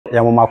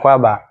ya mama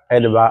kwaba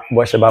edeba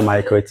bosheba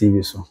micro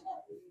TV so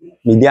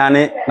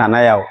mediane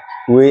nana yawo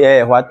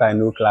we what I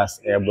know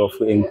class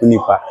brofu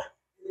enkunipa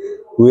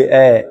we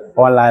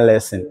online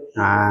lesson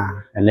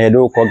and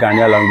do ko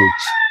Ghanaian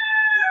language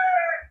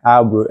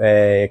bro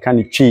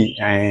kan twi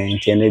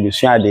ntene bi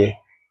suade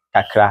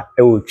kakra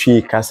wo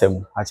twi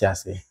kasam ati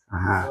ase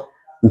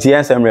nti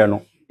yensemre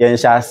no yen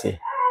hya ase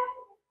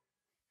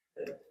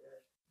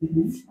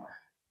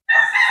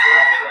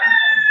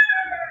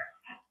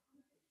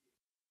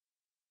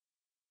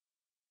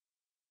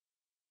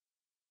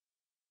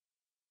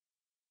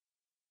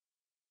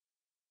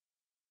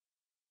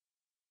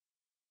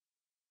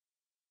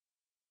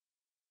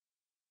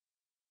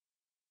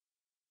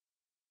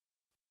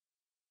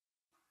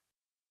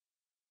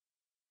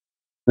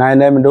na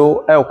nem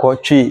do elko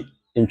twi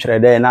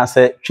ntwerede na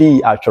se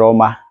twi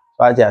atworoma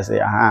so ati ase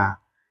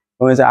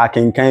won se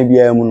akenkan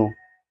bia mu no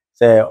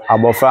se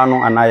abofra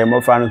no anaye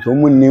mofra no to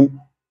munnim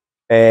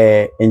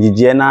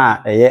enjije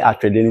na eye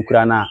atwede no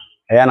kura na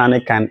eye na ne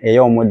kan eye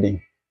omodin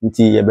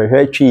nti ye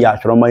behwe twi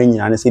atworoma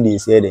nyina ne se de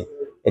ese de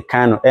e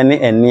kan no ene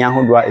ene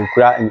ahodo a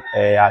ekura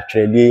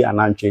atwede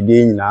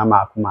anantwede nyina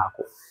maako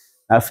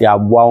na fi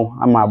aboa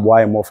ama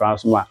aboa ye mofra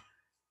so ma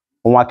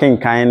won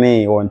kenkan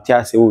ne won ti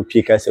ase wo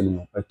twi kasem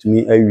no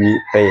atumi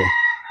awie peye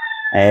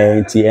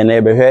nti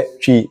ene behwe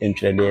twi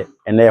ntwerede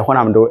ene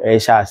honam do e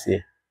hya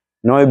ase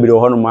no ebire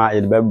ho no ma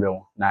ye de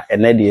bebre na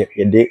ene de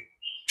ye de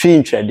twi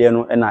ntwerede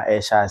no na e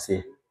hya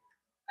ase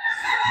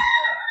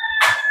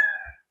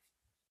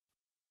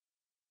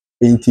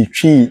nti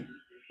twi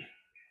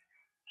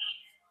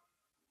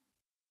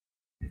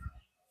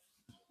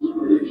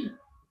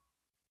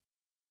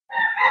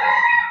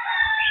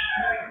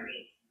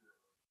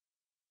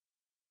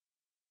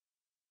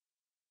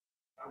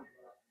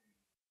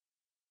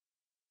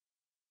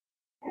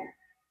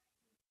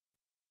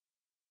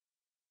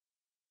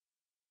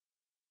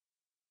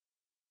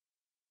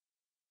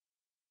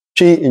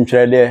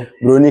ntwerede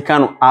broni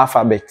kan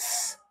alphabet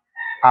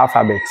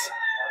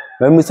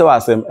when se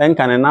wasem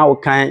enkan na wo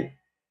kan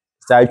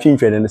sa twi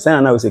ntwerede ne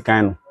sen na wo se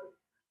kan no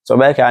so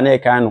be ka na e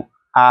kan no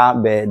a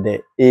b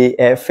d e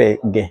f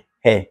g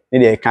h ne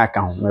de kan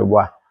ho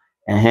meboa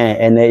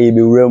ene e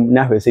be wuram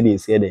na hwese de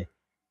ese de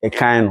e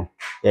kan no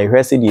ye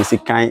hwese de ese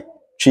kan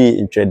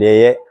twi ntwerede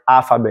ye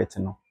alphabet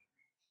no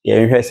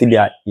ye hwese de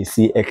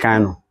ese e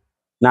kan no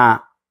na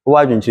wo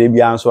adwenkyere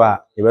bia nso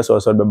a ye be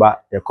so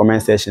beba the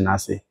comment section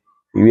ase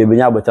we be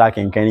nya botra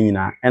kenkan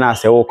nyina na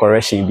se wo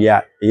correction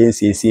bia ye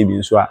nsiesie bi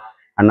nso a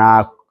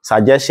ana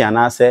suggestion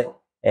na se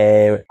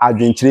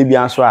adwenkyere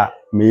bia nso a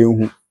me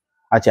yehu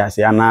achi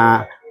ase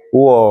ana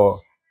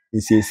wo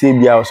nsiesie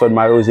bia o so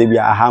ma roze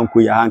bia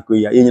ahanko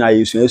ya nyina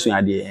yesu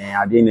ade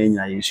ade na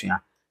nyina yesu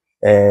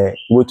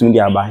botum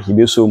dia ba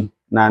hibesom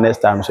na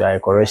next time so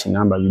correction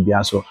number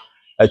bia so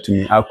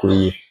atumi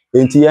akoye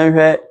enti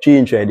yenhwe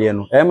twi ntwede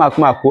no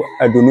makomako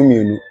adonu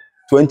mienu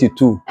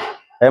 22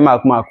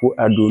 makomako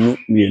adonu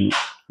mienu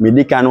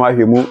medika no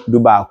ahwemu du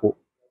baako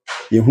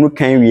yehunu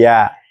kan wi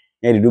a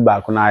ye de du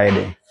baako na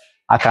ayede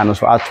aka no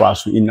so ato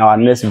aso in our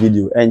next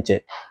video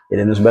enche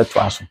ye no so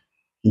beto aso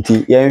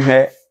nti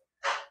yenhwe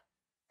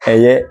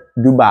eye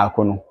du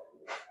baako no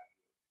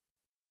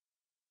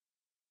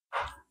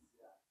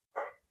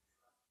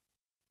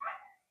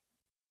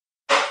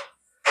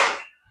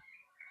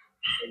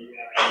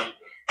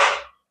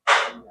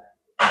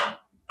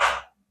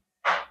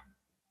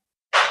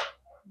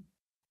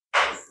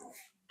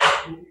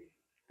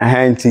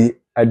nti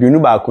adunu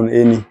baako no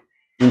eni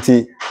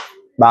nti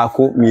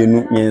baako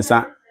mienu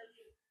nyensa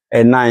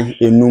enan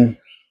enum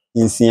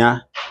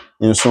nsia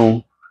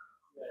nson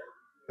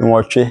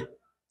nwotwe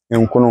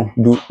nkono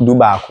du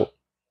baako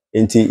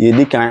nti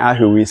yedikan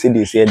ahwewe se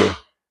de se de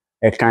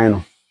ekan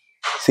no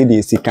se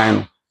de si kan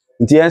no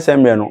nti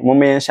ensemre no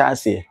moma yen hya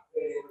ase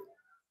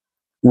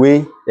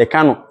we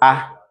ekan no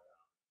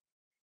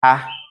a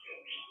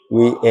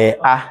we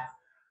a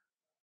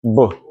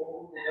bo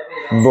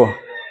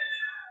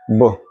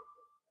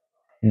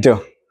d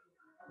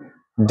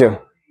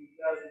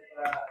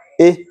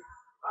e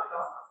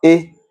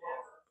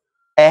g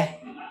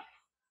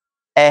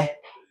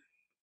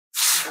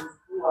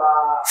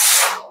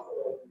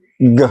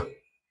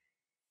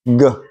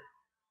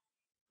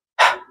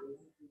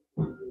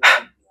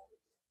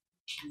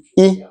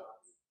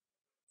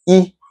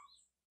i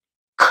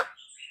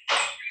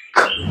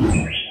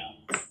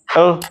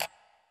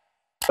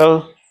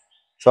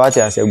so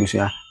ati ase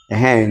abusuya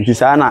nti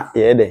sa na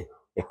ye de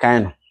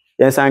ekan no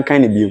yensan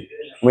kan ne biom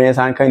mo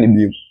yensan kan ne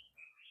biom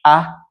a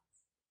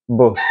b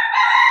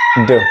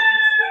d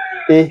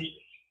e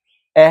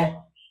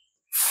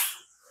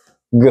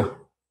g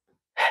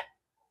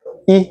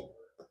i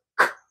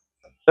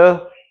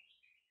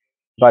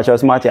ba cho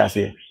smart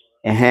ase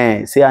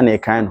se ya na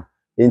ekan no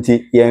nti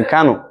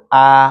yenkan no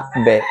a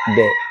b d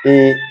e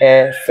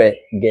f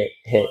g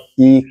h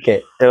i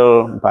k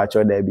l ba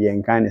cho da bi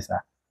yenkan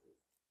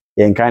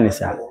ni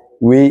sa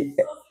we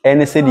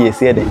ene se de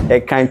ese de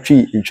ekan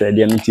twi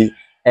ntwede no nti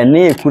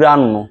ene ekura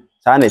no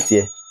sa na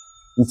tie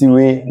nti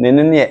we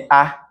ne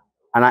a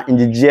ana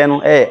njije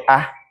no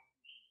a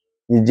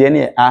Nyigyie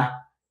ne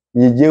a.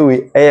 Nyigyie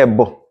we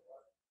bo.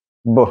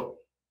 Bo.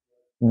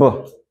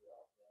 Bo.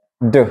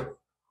 D.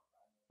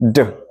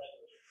 D.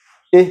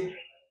 E.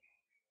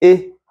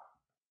 E.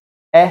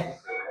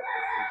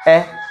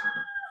 E.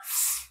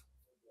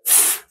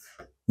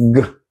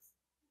 G.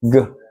 G.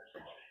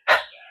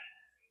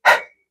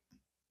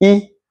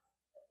 I.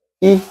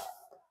 I.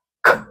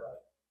 K.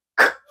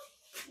 K.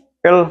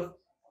 L.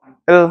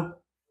 L.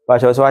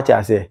 What you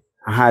say?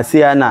 Aha,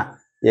 sia na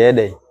ye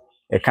dey.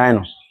 E kan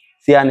no.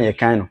 Sia na ye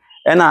kan no.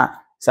 E na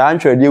saa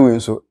ntwede we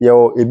nso ye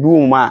o ebi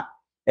wo ma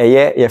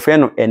ye fe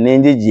no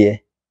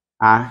enengyegye.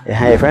 Ah,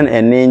 ye fe no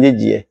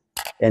enengyegye.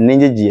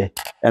 Enengyegye.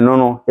 Eno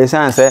no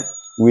esan se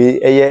we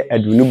eye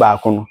adunu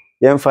baako no.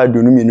 Ye mfa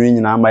adunu mienu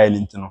nyina ma ye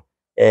ntino.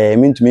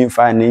 Mintumi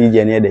mfa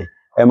enengyegye ne dey.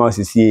 E ma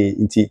osisi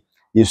nti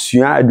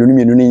yesua adunu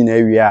mienu nyina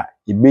awie a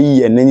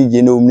ebeyi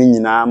enengyegye na omni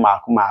nyina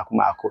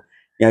maako.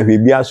 Ya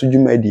hwebi aso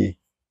dwumadie.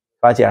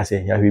 What you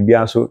say? Ya hwebi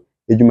aso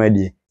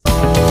dwumadie.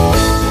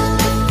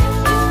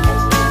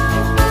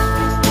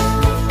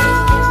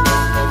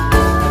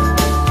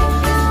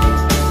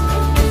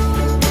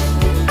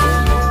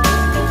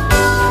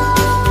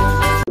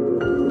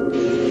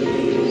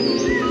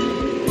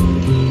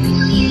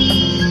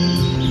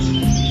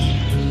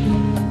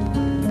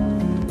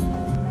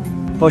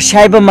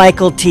 Hoshaiba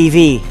Michael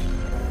TV,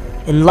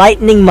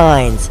 enlightening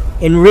minds,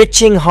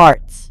 enriching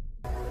hearts.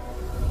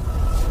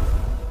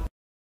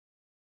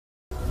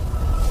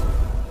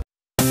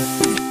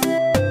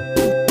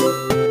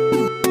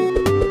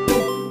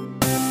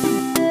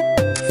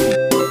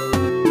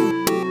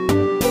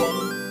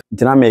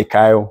 Ntina me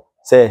kayo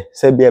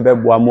se bia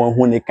beboa mo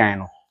hu ne kan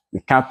no me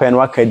ka pe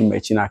no aka di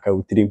machi na aka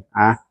utrim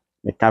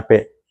me ka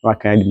pe no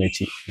aka di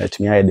machi na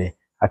tumi ayede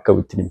aka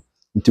utrim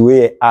nti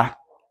we a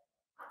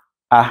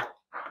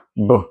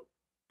b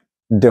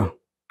d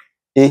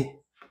e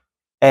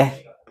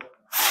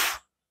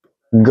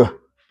g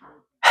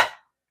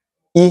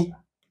I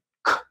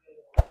k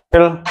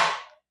l.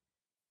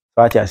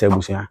 What you say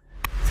busia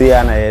se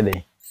ya na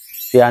yede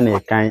se ya na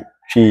kan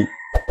twi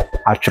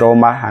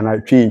atweroma ana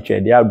twi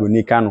ntwede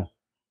adonika no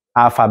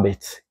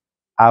alphabet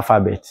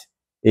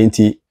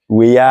enti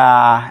we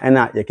ya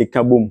na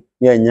yekeka bom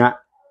na nya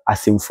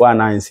asemfu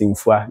ana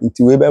ansemfu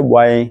nti we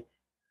beboa yen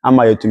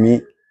ama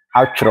yetumi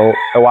atwero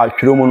e wa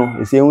atwero mu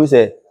no ese hu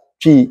se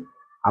twi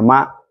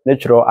ama ne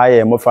twero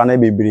aye mofa na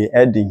bebre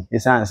edin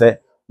esan se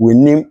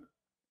wonim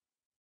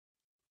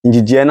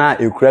ngigie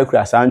na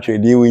ekura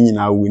santwede we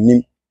nyina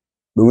wonim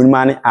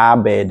bewunima ne a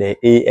be de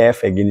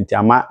af ginti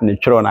ama ne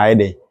twero na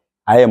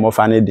aye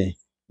mofa ne den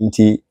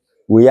nti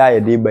we ya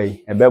ye dey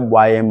bai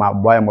ebeboa yen ma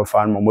boa yen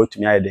mofa no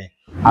motumi aye den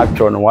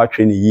atwero no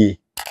watwe ne yie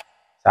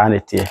saa ne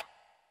te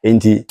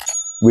enti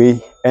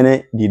we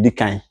ene di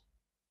kan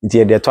nti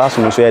e de to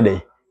aso no so ye dey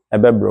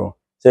ebebro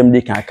sem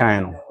di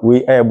kan no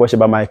we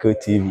Hoshaiba Michael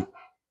TV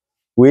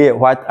we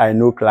what I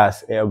know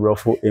class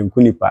brofo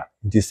enkunipa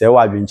nti se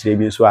wa adwenkyere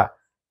bi so a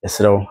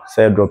esrew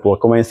se drop or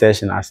comment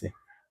section ase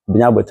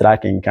binya botra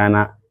kenkan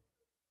na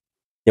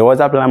ye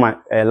WhatsApp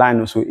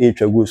line so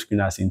etwa go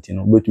screen ase nti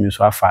no betumi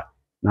so afa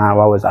na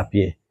wa WhatsApp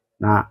here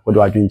na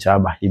wodo adwenkyere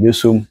aba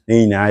ebesom na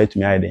nyina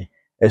etumi ayede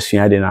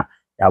asua de na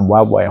ya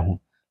boaboa ye ho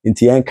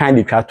nti yen kan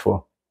di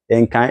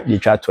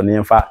twato ne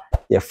mfa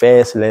ye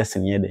first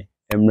lesson ye de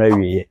emra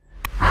wiye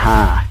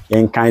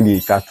yen kan di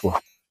twato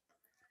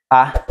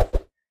a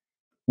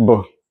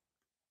b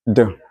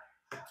d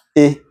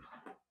e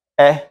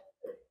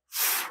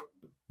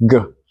g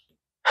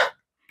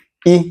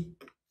I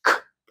k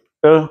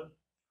l.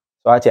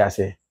 So what you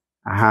say?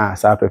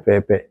 Sa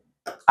pepe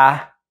a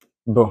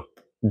b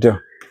d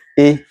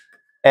e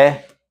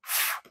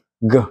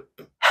g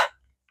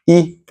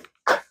I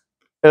k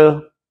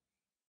l. So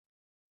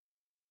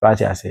what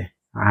you say?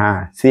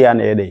 See ya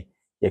na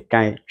ye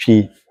kan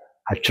twi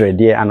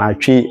atwerede ana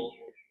atwi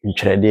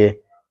ntwerede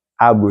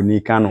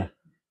abonika no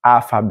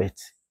alphabet.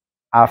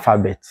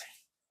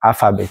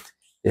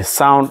 The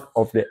sound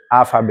of the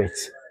alphabet.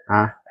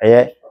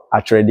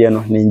 Atwerede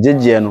no ne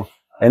njegye no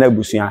ena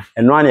busua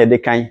eno ana ye de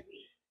kan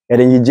ye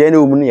de njegye na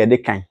omu no ye de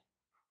kan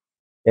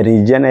ye de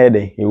njegye na ye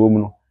de ewomu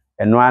no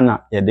eno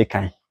ana ye de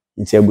kan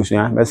nti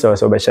abusua mese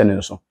so be hye ne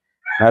nso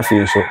na afi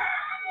nso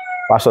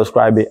wa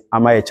subscribe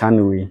ama ye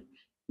channel we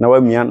na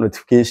wa mia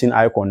notification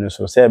icon ne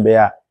so se be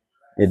ya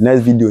the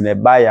next video na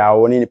ba ya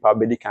woni ni pa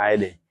be di kan ye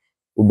de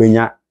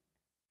obenya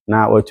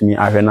na watumi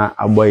ahwe na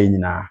aboye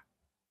nyina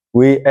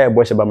we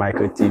Hoshaiba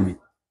Michael TV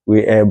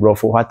we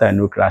brofo what I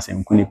know class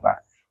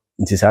enkunipa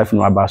nti safi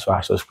no aba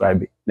so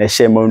subscribe na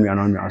share ma nua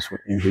no so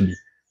nhwedi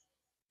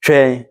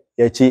twen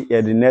yachi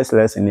ye the next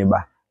lesson ni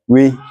ba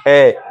we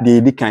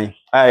di kan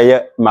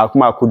ye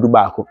makoma kodu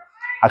baako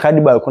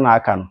akadi baako na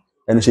aka no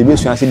eno se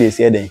besua se de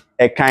se den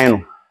kan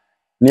no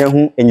na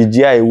ehu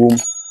enyigie a ewom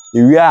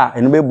ewi a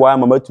eno be boa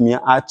ma matumi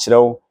a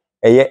kirew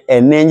ye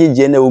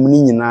enenyigie na ewom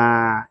ni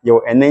nyina ye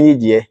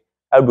enenyigie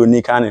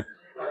adonika ne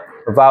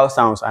vowel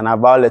sounds and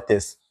vowel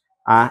letters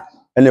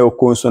ene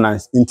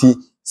consonants nti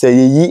se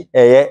yeyi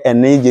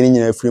enenyigie ni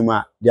nyina free mu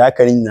a de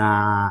aka ni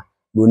nyina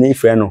do ne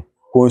ifre no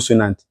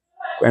consonant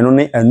eno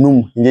ne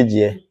anum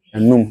nyigie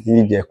enum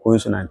ni je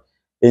consonant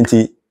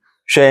enti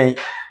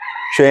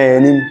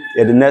hwen nim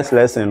the next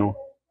lesson no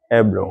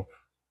ebro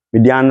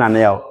median na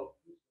na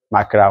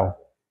makrao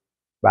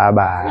bye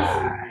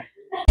bye.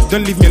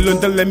 Don't leave me alone,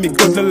 don't let me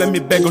go, don't let me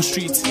beg on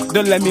streets.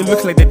 Don't let me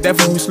look like the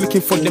devil who's looking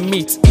for the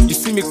meat. You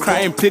see me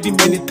crying, pleading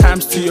many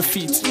times to your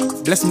feet.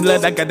 Bless me,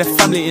 Lord, I got a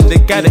family and they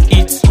gotta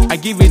eat. I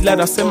give it, Lord,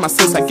 I send my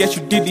sins, I guess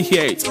you didn't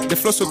hear it. The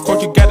flow so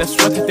cold, you gotta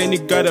sweat it, then you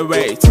gotta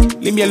wait.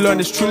 Leave me alone,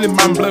 it's truly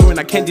mind blowing,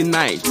 I can't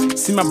deny it.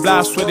 See my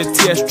blood, sweat the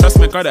tears, trust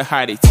me, gotta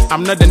hide it.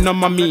 I'm not the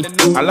normal me,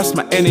 I lost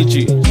my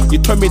energy. You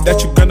told me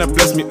that you're gonna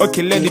bless me,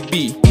 okay, let it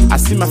be. I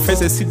see my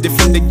face and see the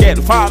friend they get,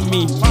 fire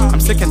me. I'm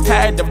sick and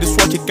tired of this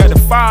work, you gotta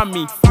fire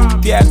me.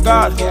 Dear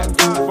God,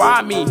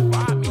 why me?